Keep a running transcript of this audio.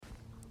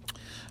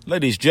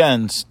Ladies,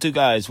 gents, two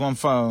guys, one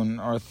phone,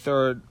 our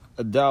third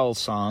Adele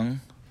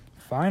song.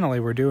 Finally,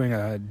 we're doing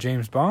a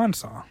James Bond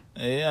song.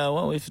 Yeah,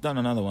 well, we've done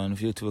another one,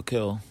 View to a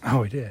Kill.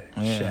 Oh, we did?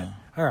 Yeah. Shit.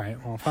 All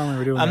right, well, finally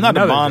we're doing I'm not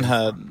a Bond James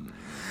head. Bond.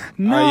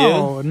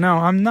 No,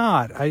 I'm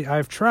not.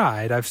 I've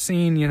tried. I've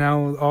seen,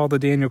 all the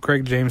Daniel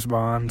Craig James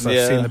Bonds.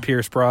 I've seen the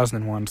Pierce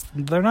Brosnan ones.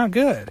 They're not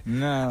good.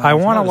 No. I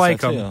want to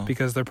like them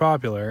because they're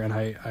popular, and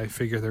I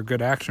figure they're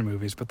good action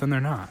movies, but then they're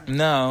not.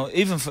 No,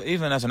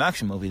 even as an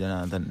action movie, they're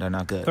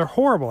not good. They're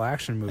horrible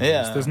action movies.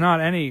 Yeah. There's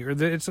not any,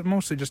 it's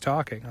mostly just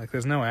talking. Like,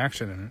 there's no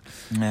action in it.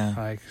 Yeah.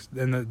 Like,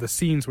 and the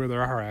scenes where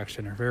there are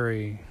action are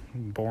very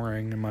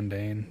boring and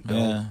mundane.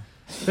 Yeah.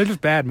 They're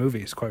just bad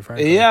movies, quite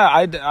frankly. Yeah,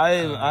 I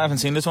haven't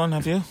seen this one.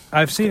 Have you?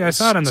 I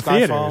saw it in the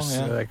Skyfall, theaters,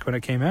 yeah. like when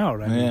it came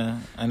out. I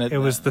mean, and it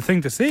was the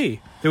thing to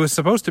see. It was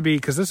supposed to be,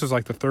 because this was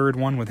like the third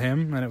one with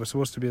him, and it was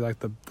supposed to be like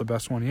the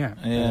best one yet.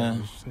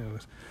 Yeah.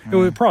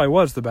 It probably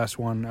was the best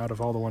one out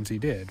of all the ones he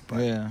did, but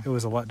it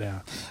was a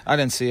letdown. I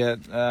didn't see it.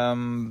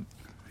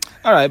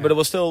 All right, but it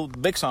was still a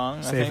big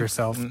song. Save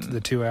yourself the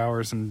 2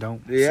 hours and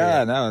don't.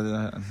 Yeah,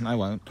 no, I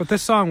won't. But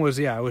this song was,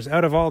 it was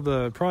out of all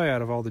the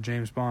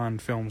James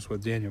Bond films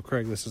with Daniel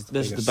Craig. This is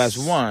the best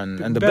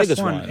one and the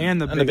biggest one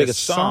and the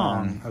biggest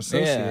song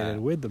associated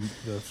with the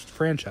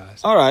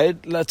franchise. All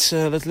right, let's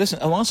listen.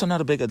 I'm also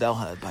not a big Adele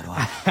head, by the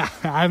way.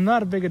 I'm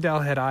not a big Adele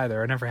head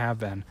either. I never have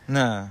been.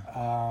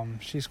 No.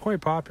 She's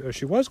quite popular.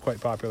 She was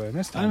quite popular in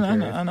this time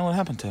period. I know what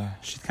happened to her.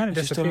 She kind of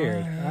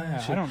disappeared.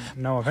 I don't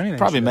know of anything.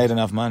 Probably made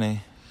enough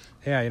money.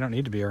 Yeah, you don't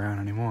need to be around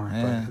anymore.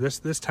 Yeah. But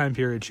this time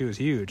period, she was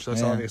huge.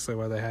 That's obviously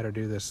why they had her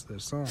do this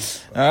song.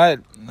 But. All right,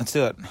 let's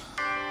do it.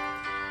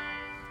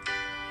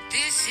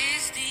 This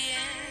is the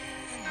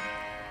end.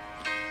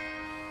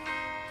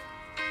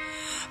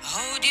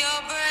 Hold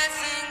your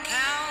breath and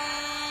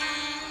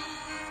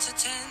count to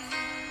 10.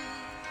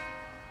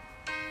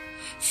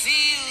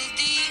 Feel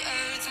the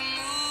earth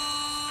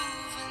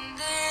move and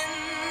then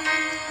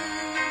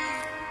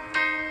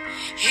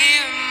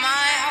hear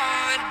my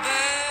heart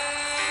burst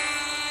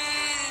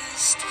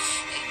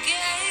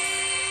again.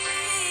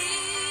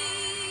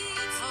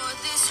 For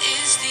this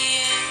is the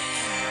end.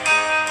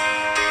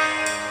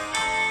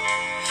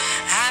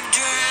 I've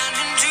drowned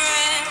and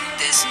dreamt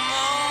this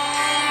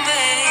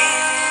moment,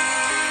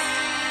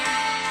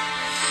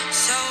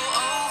 so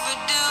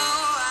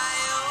overdue I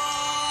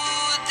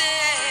owe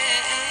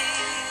them.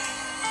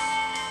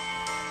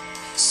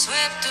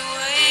 Swept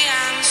away,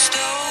 I'm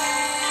stolen.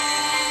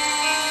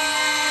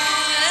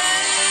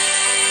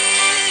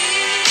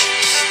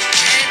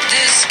 Let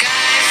the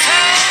sky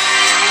fall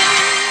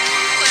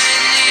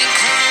and it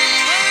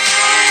crumbles.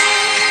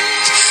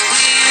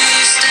 We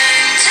will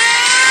stand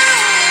tall,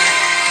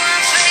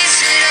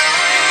 face it all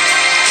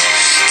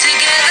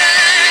together.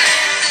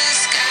 Let the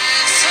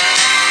sky fall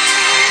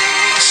when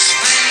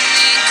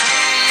it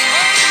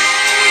crumbles.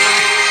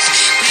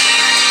 We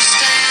will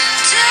stand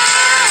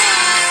tall,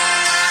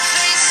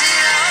 face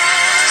it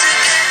all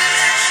together.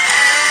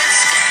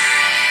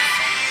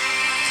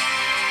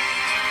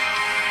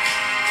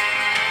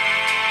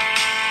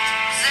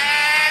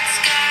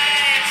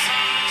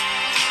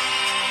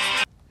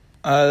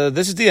 As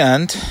This is the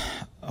end.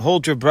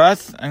 Hold your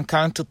breath and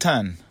count to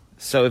 10.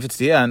 So if it's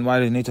the end, why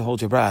do you need to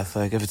hold your breath?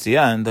 Like, if it's the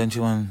end, don't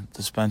you want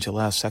to spend your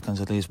last seconds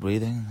at least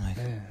breathing? Like,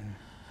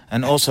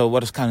 and also,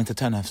 what does counting to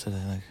 10 have to do?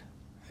 Like,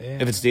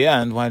 if it's the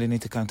end, why do you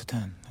need to count to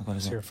 10? Like, what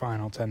is It's it? your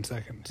final 10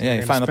 seconds. Yeah,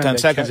 your final 10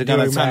 seconds, you're going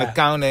to spend it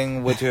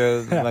counting with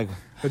your, like...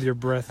 With your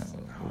breath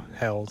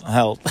held.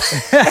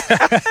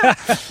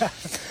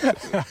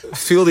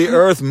 Feel the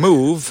earth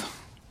move.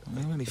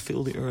 You really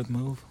feel the earth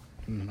move?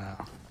 No.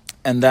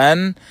 And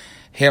then,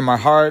 hear my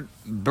heart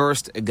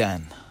burst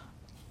again.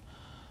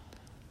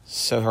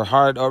 So her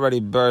heart already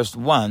burst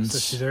once. So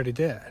she's already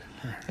dead.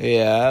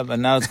 Yeah, but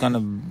now it's going to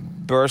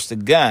burst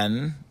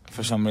again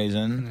for some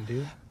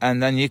reason.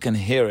 And then you can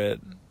hear it.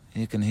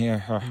 You can hear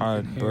her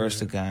heart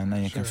burst again,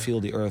 and you can feel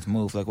the earth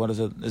move. Like, what is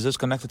it? Is this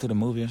connected to the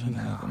movie or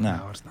something?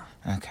 No, it's not.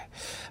 Okay.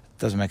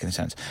 Doesn't make any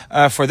sense.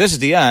 For this is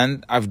the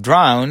end, I've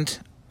drowned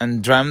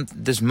and dreamt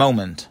this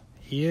moment.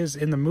 He is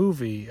in the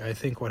movie. I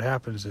think what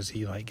happens is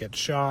he gets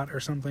shot or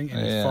something, and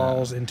he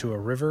falls into a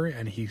river,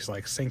 and he's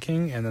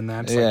sinking, and then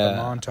that's the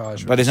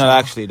montage. But he's not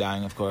actually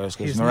dying, of course,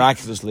 because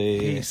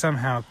miraculously he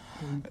somehow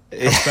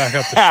comes back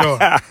up the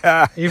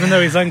shore. Even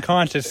though he's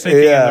unconscious,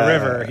 sinking in the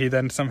river, he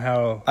then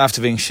somehow after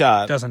being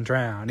shot doesn't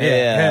drown.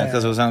 Yeah,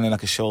 because it was only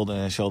like a shoulder.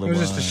 It was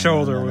just a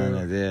shoulder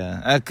wound.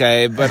 Yeah.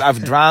 Okay, but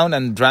I've drowned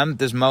and dreamt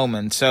this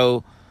moment.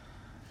 So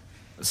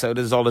this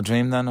is all a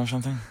dream then, or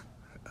something?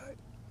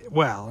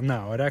 Well,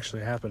 no, it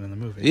actually happened in the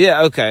movie.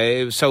 Yeah,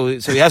 okay. So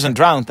he hasn't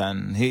drowned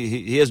then.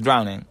 He is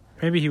drowning.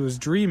 Maybe he was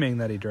dreaming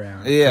that he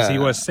drowned. Yeah. Because he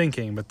was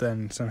sinking, but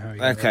then somehow he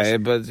got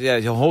rescued. But yeah,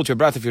 you'll hold your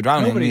breath if you're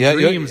drowning. Nobody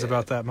dreams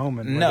about that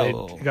moment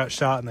No. when they got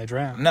shot and they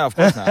drowned. No, of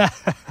course not.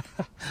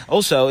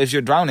 Also, if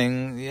you're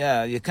drowning,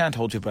 you can't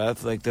hold your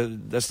breath. Like,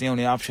 that's the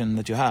only option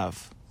that you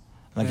have.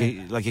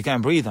 Like, you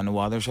can't breathe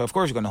underwater, so of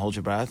course you're going to hold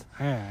your breath.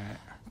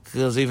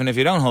 Because even if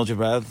you don't hold your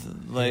breath,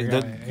 like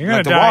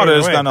you're the die water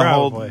is either way,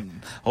 gonna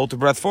hold the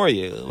breath for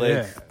you.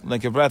 Yeah.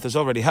 Like your breath is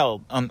already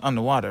held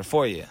underwater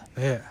for you.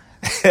 Yeah.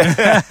 You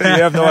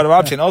have no other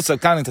option. Also,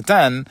 counting to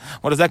 10,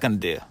 what is that gonna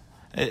do?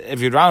 If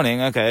you're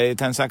drowning, okay,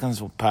 10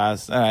 seconds will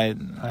pass. All right,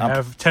 I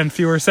have 10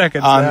 fewer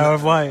seconds now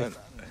of life.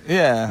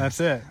 Yeah, that's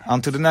it.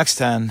 On to the next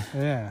 10.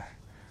 Yeah.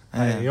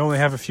 Yeah. You only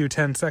have a few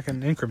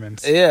 10-second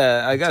increments.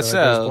 Yeah, I guess so.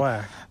 It goes so.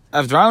 black.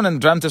 I've drowned and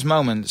dreamt this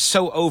moment.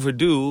 So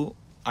overdue,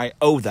 I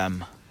owe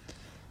them.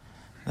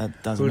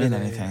 That doesn't mean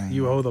anything.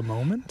 You owe the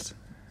moment?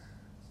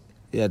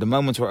 Yeah, the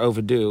moments were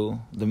overdue.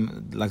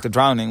 The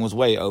drowning was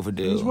way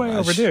overdue. It was way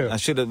overdue. I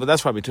should have, but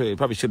that's probably true. You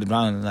probably should have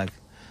drowned like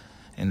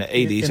in the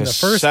 80s in or the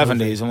first 70s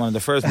movie. in one of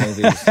the first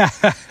movies.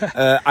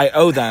 I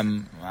owe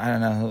them. I don't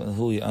know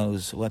who he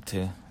owes what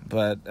to.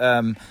 But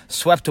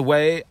swept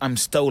away, I'm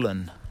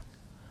stolen.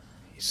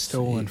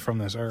 Stolen from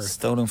this earth.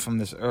 Stolen from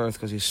this earth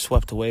because he's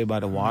swept away by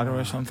the water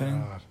or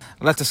something. God.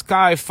 Let the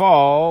sky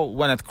fall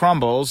when it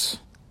crumbles.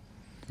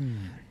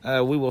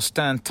 We will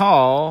stand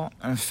tall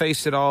and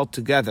face it all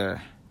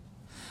together.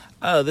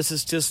 Oh, this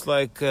is just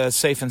like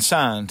Safe and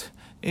Sound.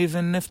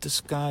 Even if the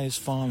sky is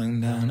falling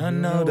down, I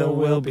know that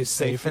we'll be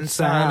safe and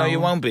sound. No, you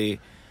won't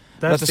be.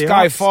 Let the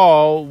sky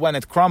fall when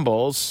it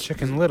crumbles.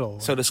 Chicken Little.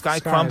 So the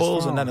sky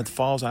crumbles and then it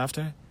falls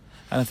after?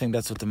 I don't think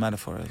that's what the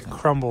metaphor is. It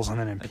crumbles and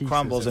then in pieces. It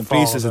crumbles in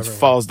pieces, it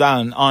falls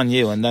down on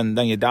you, and then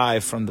you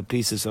die from the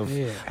pieces of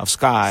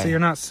sky. So you're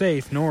not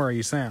safe, nor are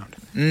you sound.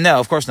 No,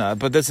 of course not.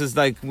 But this is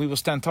like, we will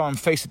stand tall and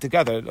face it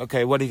together.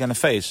 Okay, what are you going to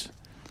face?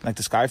 Like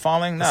the sky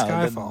falling?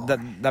 No,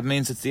 that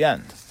means it's the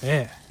end.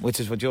 Yeah. Which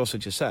is what you also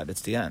just said.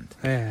 It's the end.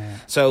 Yeah.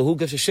 So who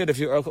gives a shit if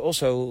you're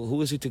also, who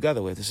is he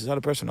together with? Is this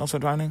other person also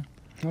drowning?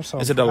 Also,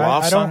 is it a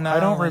love song now? I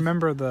don't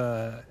remember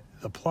the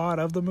plot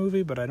of the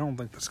movie, but I don't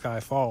think the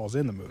sky falls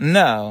in the movie.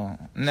 No,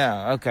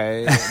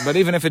 okay. But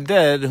even if it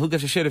did, who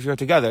gives a shit if you're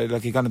together?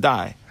 Like, you're gonna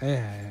die.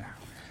 Yeah.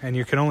 And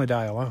you can only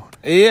die alone.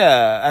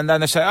 Yeah, and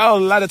then they say, oh,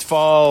 let it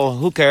fall.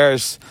 Who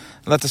cares?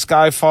 Let the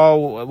sky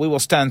fall. We will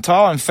stand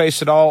tall and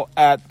face it all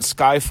at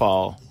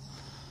Skyfall.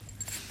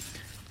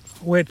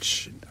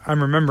 Which,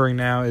 I'm remembering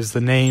now, is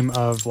the name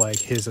of, like,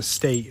 his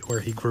estate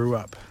where he grew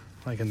up.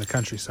 Like in the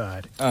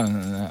countryside. Oh,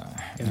 no.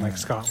 In like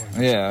Scotland.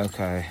 Yeah,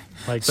 okay.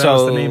 Like that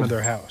was the name of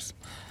their house.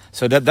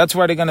 So that's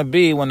where they're going to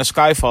be when the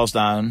sky falls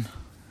down.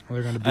 Well,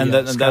 they're going to be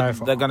at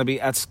Skyfall. They're going to be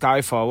at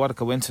Skyfall. What a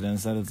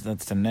coincidence.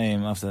 That's the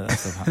name of the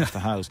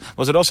house.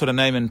 Was it also the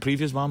name in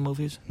previous Bond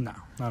movies? No,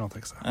 I don't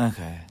think so.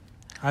 Okay.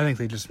 I think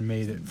they just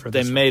made it for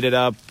this. They made it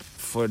up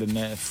for the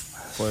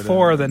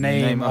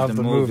name of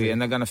the movie.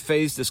 And they're going to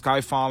face the sky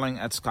falling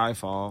at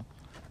Skyfall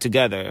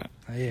together.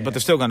 Yeah. But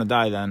they're still going to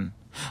die then.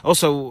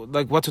 Also,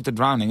 like, what's with the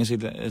drowning? Is he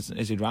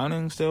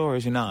drowning still, or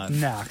is he not?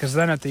 Nah, because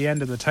then at the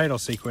end of the title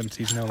sequence,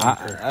 he's no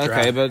longer okay,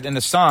 drowning. but in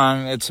the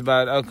song, it's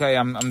about, okay,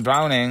 I'm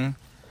drowning,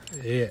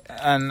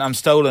 and I'm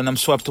stolen, I'm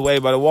swept away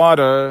by the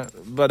water,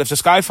 but if the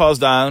sky falls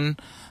down,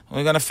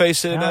 we're going to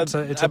face it at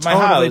my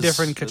house. Totally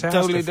different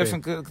catastrophe. Totally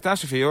different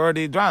catastrophe. You're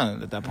already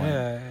drowned at that point.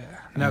 Yeah.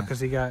 No, because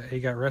he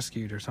got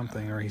rescued or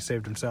something, or he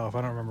saved himself.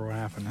 I don't remember what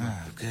happened.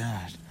 Oh,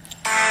 God.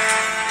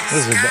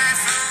 This is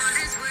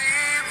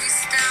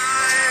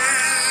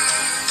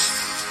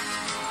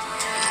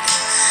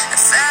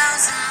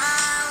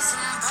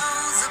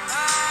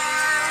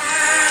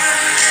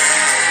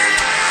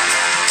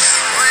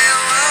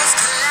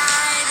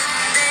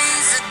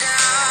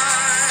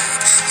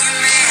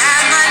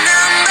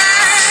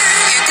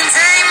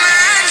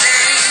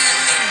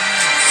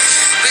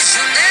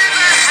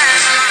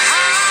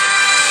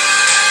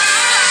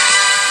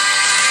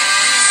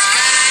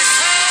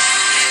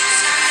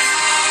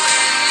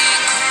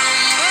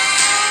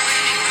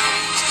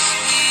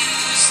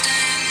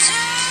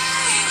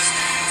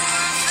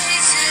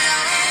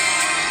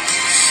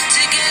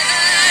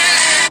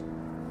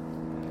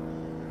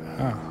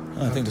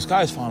I think the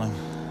sky's falling.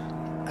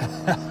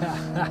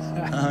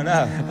 Oh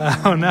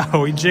no! Oh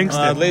no! We jinxed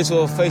it. At least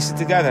we'll face it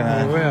together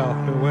now. We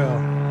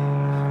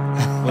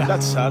will. Would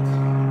that suck?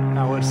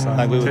 That would suck.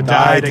 Like we would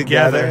die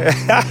together.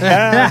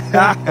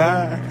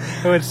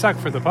 It would suck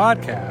for the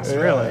podcast,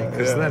 really,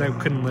 because then it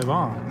couldn't live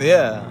on.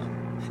 Yeah,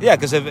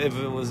 because if it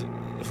was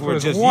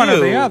just one you, or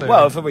the other.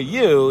 Well, if it were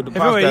you, the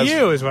podcast. If it were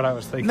you, is what I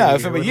was thinking. No,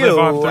 if it were you,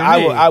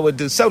 I would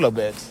do solo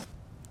bits.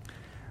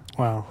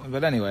 Well,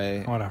 but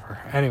anyway, whatever.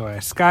 Anyway,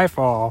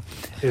 Skyfall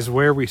is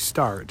where we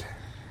start.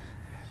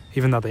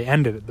 Even though they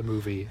ended the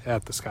movie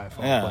at the Skyfall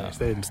place,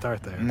 they didn't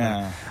start there.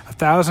 No,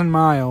 1,000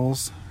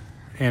 miles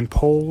and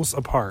poles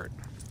apart.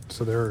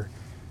 So they're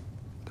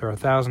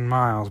 1,000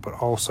 miles, but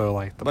also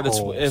like the poles.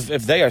 But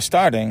if they are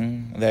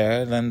starting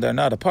there, then they're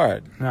not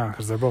apart. No,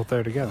 because they're both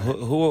there together.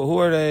 Who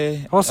are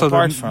they also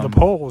apart from? The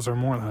poles are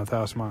more than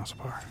 1,000 miles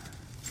apart.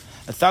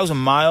 1,000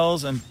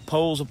 miles and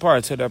poles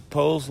apart. So they're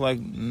poles like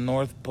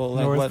North Pole,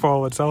 like North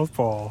Pole and South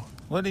Pole.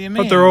 What do you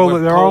mean? But they're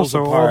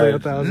also all the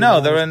 1,000 No,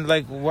 miles. they're in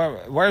like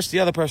where's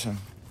the other person?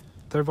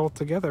 They're both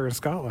together in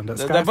Scotland at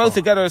Skyfall. They're both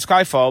together at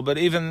Skyfall, but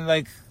even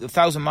like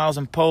 1,000 miles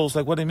in poles,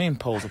 like what do you mean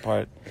poles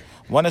apart?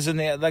 One is in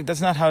the, like that's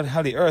not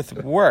how the Earth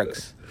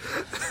works.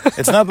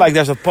 It's not like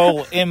there's a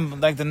pole in,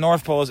 like the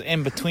North Pole is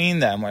in between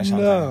them or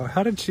something. No,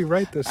 how did she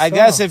write this I song?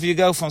 guess if you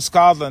go from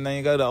Scotland and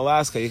you go to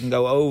Alaska, you can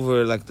go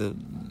over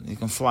you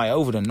can fly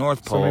over the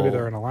North Pole. So maybe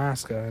they're in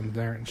Alaska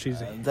and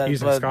he's in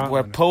Scotland.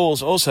 Where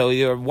poles also,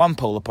 you're one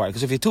pole apart.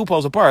 Because if you're two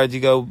poles apart,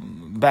 you go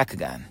back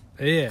again.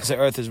 Yeah. Because the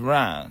Earth is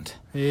round.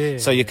 Yeah.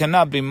 So you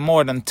cannot be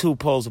more than 2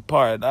 poles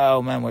apart.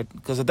 Oh man,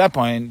 because at that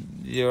point,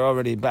 you're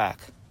already back.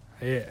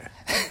 Yeah.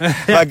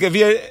 Like if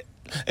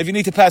you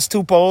need to pass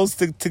 2 poles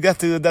to get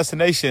to the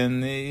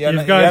destination,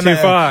 you've gone too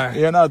far.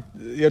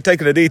 You're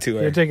taking a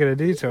detour. You're taking a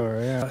detour,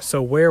 yeah.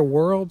 So where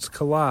worlds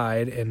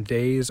collide and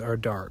days are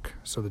dark.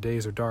 So the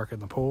days are dark in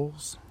the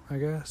poles, I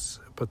guess.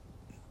 But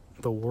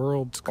the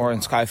worlds collide. Or in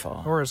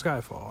Skyfall. Or in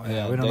Skyfall.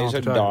 Yeah, we don't days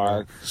know are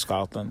dark.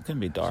 Scotland can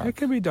be dark. It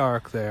can be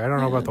dark there. I don't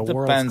know about the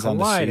worlds depends on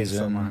the colliding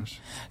season. so much.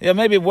 Yeah,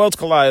 maybe worlds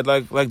collide,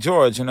 like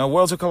George.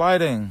 Worlds are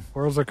colliding.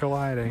 Worlds are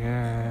colliding.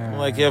 Yeah.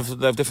 Like you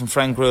have different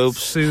friend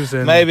groups.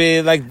 Susan,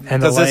 maybe like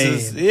and because Elaine.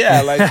 this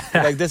is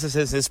like this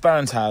is his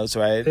parents' house,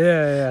 right?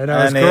 Yeah. No,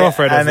 his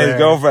girlfriend is there. His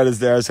girlfriend is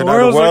there. So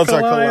now the worlds are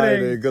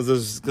colliding because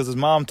his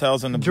mom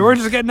tells him to George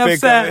is getting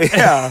upset.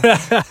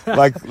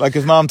 like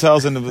his mom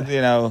tells him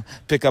to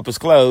pick up his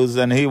clothes,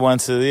 and he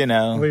wants to leave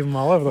them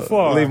all over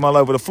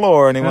the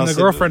floor. And he wants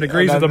the girlfriend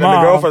agrees with the and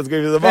mom. The girlfriend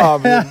agrees with the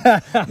mom.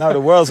 Now the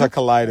worlds are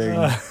colliding.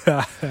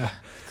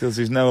 Because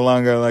he's no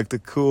longer like the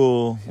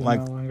cool,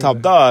 top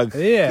dog.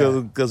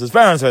 Yeah. Because his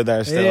parents are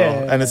there still.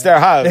 Yeah. And it's their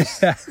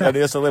house. And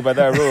he has to live by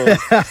their rules.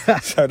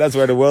 So that's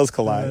where the worlds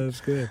collide. That's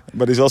good.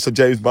 But he's also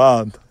James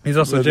Bond. He's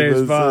also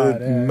James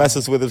Bond.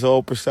 Messes with his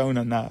whole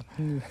persona now.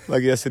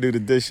 Like he has to do the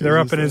dishes. They're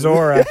up in his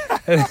aura.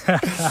 Do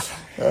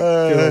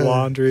the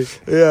laundry.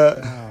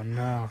 Yeah. Oh,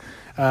 no.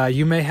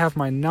 You may have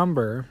my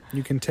number.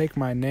 You can take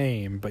my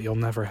name, but you'll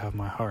never have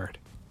my heart.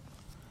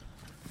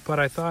 But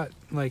I thought,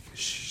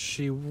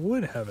 she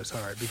would have his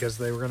heart because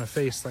they were going to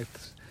face, the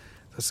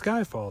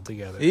Skyfall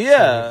together.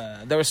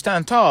 Yeah, they were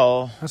stand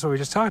tall. That's what we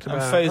just talked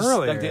about and face,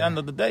 earlier. the end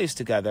of the days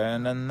together,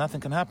 and then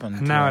nothing can happen.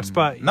 And now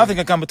nothing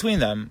can come between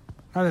them.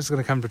 Nothing's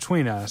going to come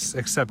between us,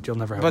 except you'll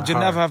never have my heart. But you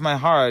never have my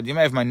heart. You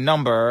may have my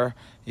number.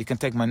 You can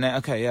take my name.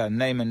 Okay, yeah,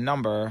 name and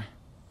number.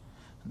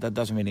 That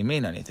doesn't really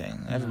mean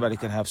anything. Everybody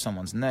can have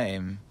someone's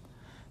name.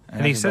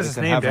 And he says his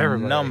name to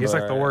everybody. Number. He's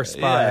like the worst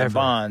spy ever.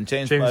 Bond.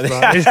 James Bond. Where you go,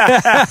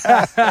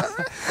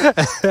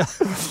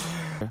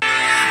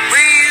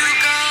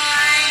 I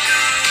go.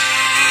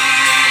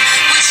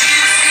 What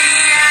you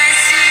see, I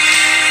see. I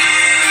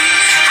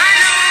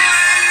know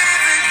I'll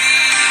never be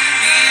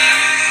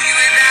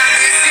without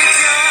this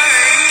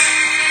security.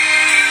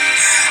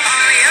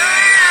 All your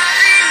loving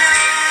arms keeping me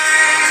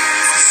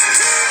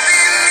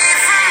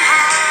from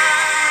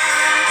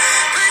harm.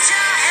 Put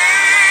your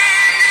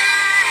hand in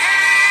my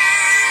hand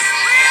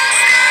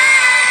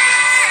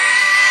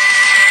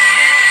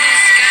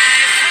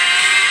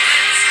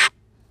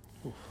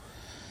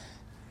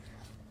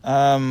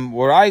and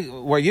we'll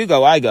Where you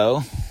go, I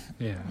go.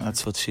 Yeah.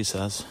 That's what she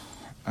says.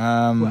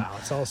 Well,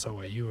 it's also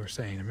what you were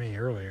saying to me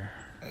earlier.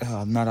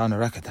 I'm not on the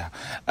record now.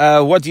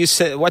 What you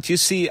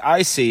see,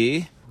 I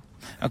see.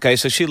 Okay,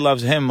 so she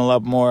loves him a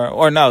lot more.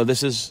 Or no,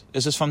 is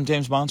this from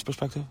James Bond's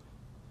perspective?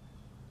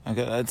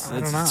 Okay,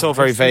 it's all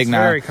very vague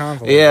now. Very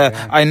convoluted.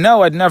 Yeah, I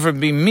know I'd never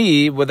be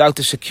me without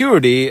the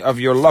security of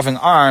your loving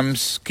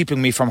arms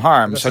keeping me from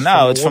harm. So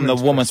now it's from the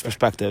woman's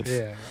perspective.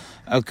 Yeah.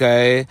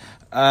 Okay.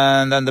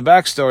 And then the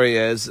backstory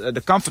is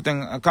the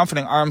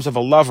comforting arms of a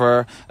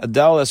lover.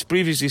 Adele has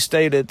previously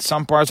stated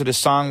some parts of the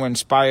song were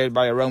inspired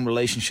by her own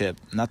relationship,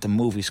 not the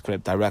movie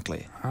script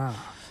directly.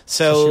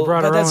 So she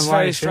brought her that's own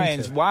very life strange.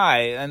 into it. Why?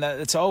 And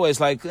it's always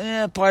part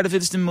of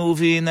it is the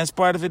movie, and that's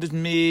part of it is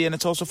me, and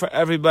it's also for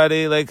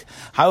everybody. Like,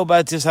 how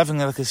about just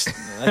having a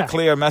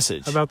clear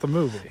message about the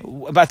movie?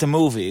 About the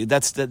movie.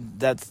 That's what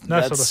the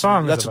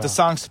song. That's what the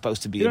song's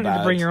supposed to be about. You don't need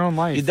to bring your own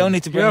life. You don't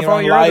need to bring you your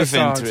own life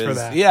into it.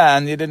 it. Yeah,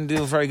 and you didn't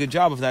do a very good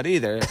job of that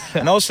either.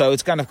 And also,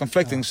 it's kind of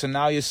conflicting. So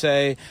now you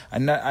say,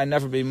 "I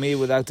never be me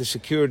without the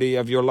security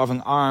of your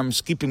loving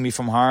arms keeping me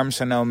from harm."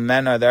 So now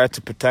men are there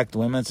to protect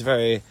women. It's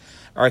very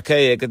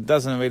archaic. It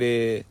doesn't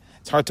really.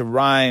 It's hard to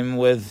rhyme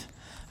with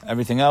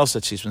everything else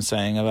that she's been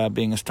saying about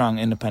being a strong,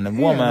 independent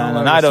woman.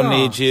 And I don't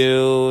need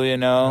you. I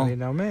need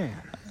no man.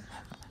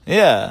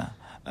 Yeah,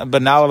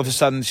 but now all of a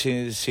sudden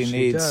she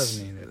needs.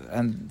 Does need it.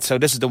 And so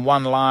this is the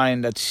one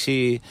line that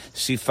she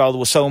felt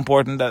was so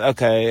important that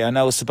I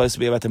know it's supposed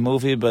to be about the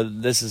movie,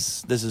 but this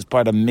is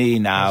part of me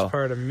now. It's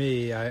part of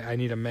me. I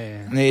need a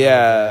man.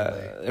 Yeah,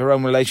 her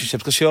own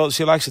relationships, because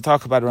she likes to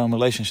talk about her own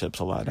relationships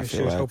a lot. I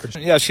feel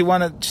like. She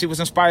was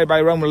inspired by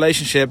her own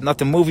relationship, not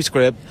the movie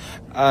script,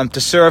 to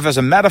serve as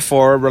a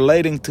metaphor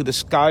relating to the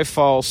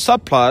Skyfall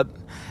subplot,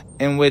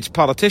 in which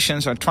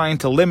politicians are trying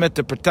to limit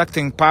the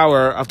protecting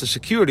power of the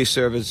security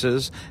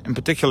services, in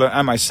particular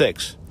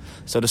MI6.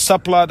 So the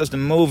subplot of the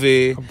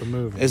movie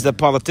is that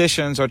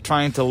politicians are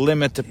trying to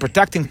limit the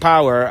protecting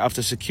power of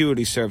the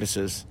security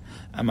services.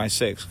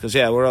 MI6. Because,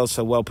 we're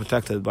also well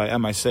protected by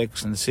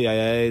MI6 and the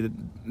CIA.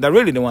 They're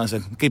really the ones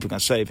that are keeping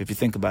us safe, if you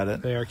think about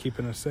it. They are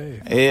keeping us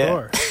safe. Yeah.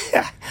 Of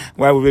course.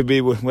 Where would we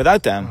be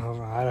without them?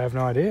 Well, I have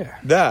no idea.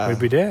 Yeah. We'd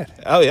be dead.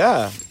 Oh,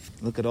 yeah.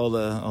 Look at all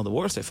the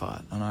wars they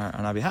fought on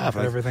our behalf.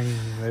 After everything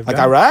they've Like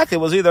done. Iraq, it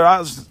was either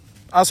us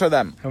or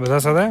them. It was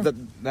us or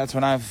them? That's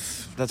what I've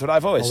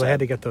always Well, said. they had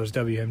to get those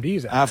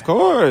WMDs out. Of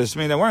course. I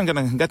mean, they weren't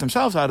going to get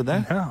themselves out of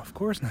there. No, of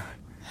course not.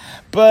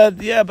 But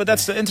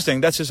that's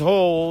interesting. That's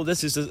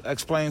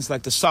explains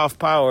like the soft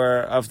power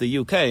of the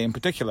UK in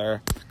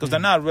particular, because they're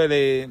not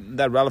really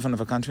that relevant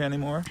of a country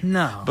anymore.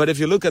 No. But if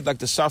you look at like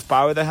the soft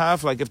power they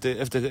have, like if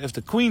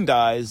the Queen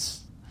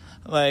dies,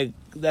 like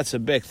that's a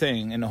big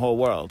thing in the whole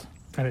world.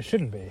 And it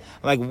shouldn't be.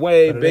 Like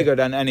way But it bigger is.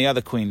 than any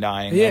other queen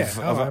dying of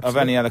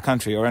absolutely. any other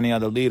country or any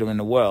other leader in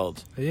the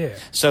world. Yeah.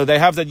 So they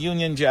have that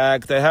Union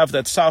Jack, they have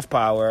that soft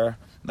power,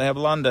 they have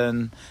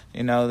London,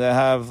 they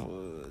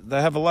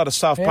have a lot of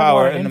soft They have a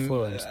power lot of in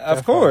influence, of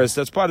definitely. course,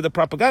 that's part of the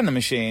propaganda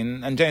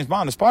machine, and James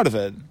Bond is part of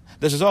it.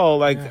 This is all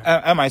like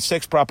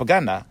MI6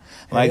 propaganda.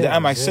 Like the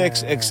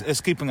MI6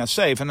 is keeping us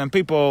safe, and then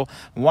people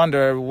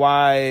wonder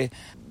why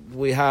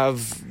we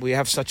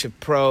have such a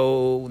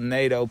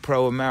pro-NATO,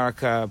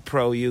 pro-America,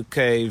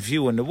 pro-UK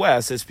view in the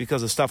West. It's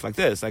because of stuff like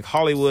this, like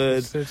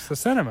Hollywood, It's the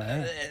cinema.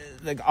 Yeah.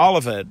 like all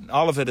of it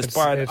is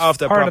part It's of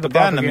the part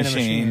propaganda, of the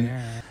machine.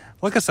 yeah.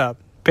 Look us up.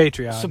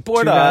 Patreon.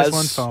 Support 2 guys,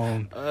 us.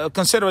 1 phone.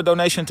 Consider a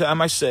donation to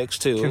MI6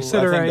 too.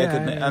 Consider, I think yeah, they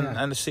could,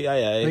 yeah. And the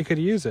CIA. They could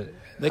use it.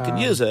 They could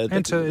use it.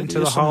 Into They could the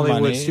use some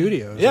Hollywood money.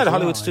 studios. Yeah, as the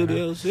Hollywood well,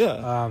 studios.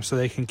 Yeah. So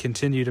they can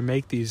continue to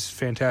make these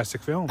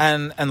fantastic films.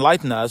 And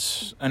enlighten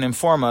us and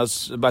inform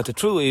us about the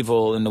true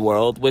evil in the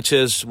world, which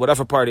is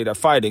whatever party they're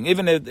fighting.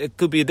 Even if it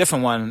could be a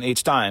different one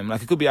each time.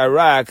 Like it could be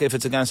Iraq if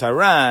it's against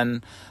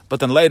Iran, but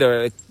then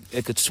later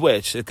it could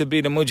switch. It could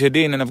be the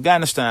Mujahideen in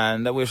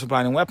Afghanistan that we're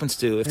supplying weapons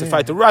to. If they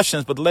fight the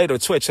Russians, but later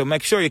it switch. So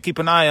make sure you keep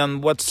an eye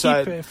on what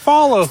side.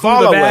 Follow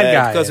who the bad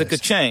guy because is. it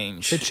could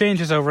change. It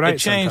changes overnight. It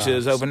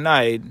changes sometimes.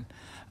 overnight.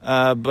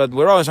 But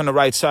we're always on the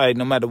right side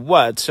no matter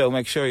what. So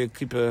make sure you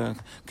keep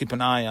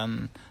an eye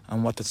on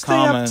what the Stay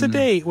common. up to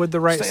date with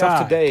the right Stay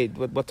side. up to date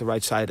with what the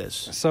right side is.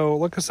 So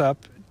look us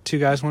up. 2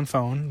 guys, 1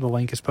 phone. The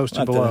link is posted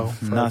Not below.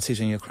 the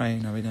Nazis in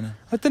Ukraine. Are we gonna?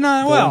 But into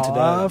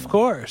that. Of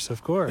course.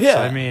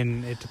 Yeah. I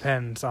mean, it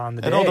depends on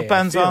the day. It all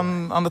depends I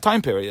feel on the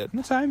time period.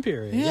 the time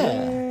period.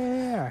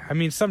 Yeah. I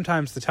mean,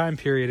 sometimes the time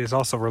period is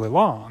also really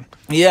long.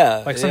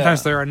 Yeah. Like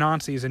sometimes there are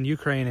Nazis in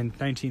Ukraine in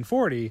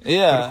 1940.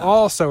 Yeah. But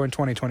also in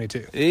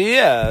 2022.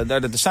 Yeah, they're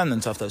the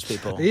descendants of those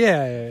people.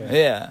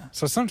 Yeah.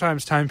 So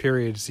sometimes time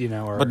periods,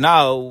 are. But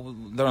now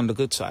they're on the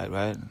good side,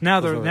 right? now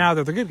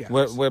they're the good guys.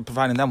 We're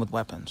providing them with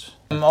weapons.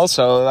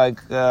 Also, like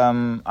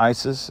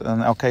ISIS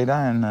and Al Qaeda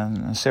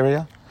in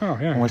Syria. Oh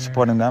yeah. We're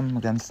supporting them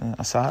against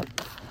Assad.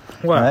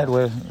 Well,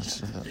 Right?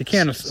 you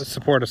can't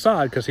support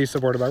Assad because he's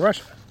supported by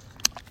Russia.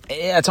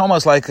 Yeah, it's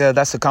almost like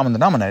that's the common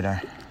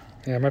denominator.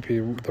 Yeah, it might be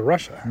the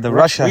Russia. The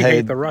Russia we hate.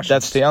 hate the Russians.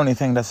 That's the only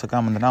thing that's the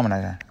common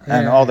denominator,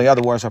 and Yeah. all the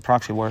other wars are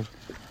proxy wars.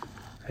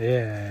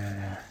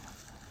 Yeah.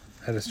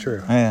 That is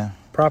true. Yeah.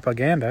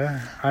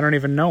 Propaganda. I don't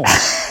even know it.